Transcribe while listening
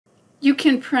You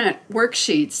can print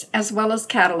worksheets as well as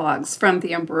catalogs from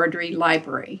the Embroidery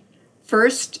Library.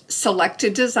 First, select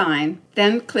a design,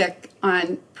 then click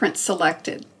on Print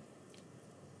Selected.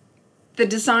 The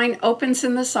design opens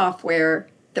in the software,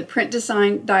 the Print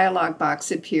Design dialog box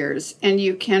appears, and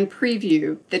you can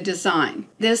preview the design.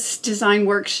 This design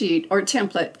worksheet or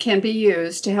template can be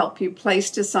used to help you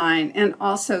place design and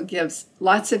also gives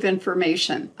lots of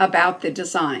information about the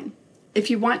design. If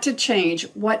you want to change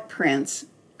what prints,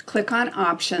 click on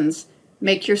Options,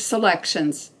 make your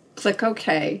selections, click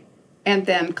OK, and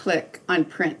then click on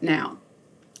Print Now.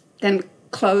 Then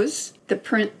close the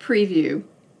print preview.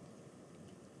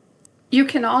 You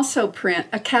can also print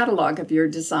a catalog of your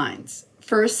designs.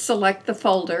 First, select the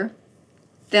folder,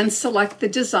 then select the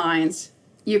designs.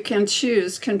 You can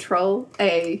choose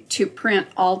Control-A to print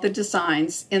all the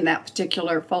designs in that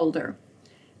particular folder.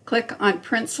 Click on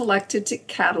Print Selected to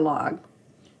Catalog.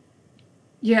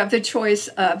 You have the choice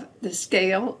of the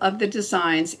scale of the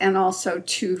designs and also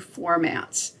two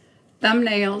formats.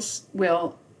 Thumbnails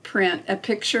will print a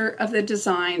picture of the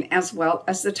design as well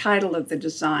as the title of the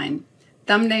design.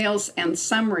 Thumbnails and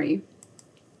summary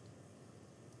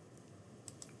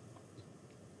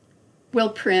will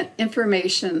print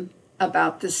information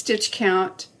about the stitch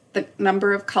count, the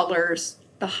number of colors,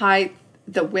 the height,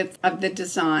 the width of the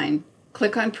design.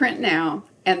 Click on Print Now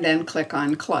and then click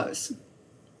on Close.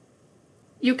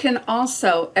 You can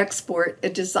also export a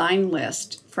design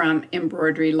list from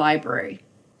Embroidery Library.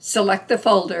 Select the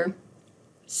folder,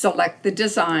 select the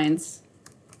designs,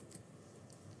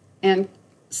 and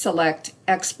select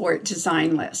Export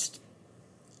Design List.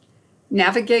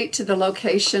 Navigate to the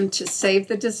location to save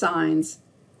the designs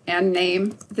and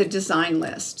name the design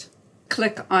list.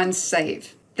 Click on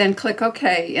Save. Then click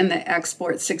OK in the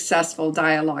Export Successful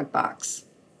dialog box.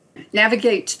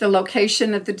 Navigate to the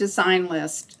location of the design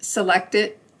list, select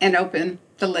it, and open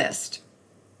the list.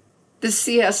 The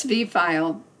CSV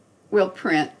file will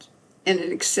print in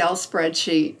an Excel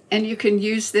spreadsheet, and you can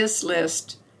use this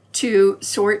list to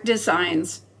sort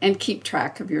designs and keep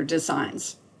track of your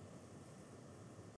designs.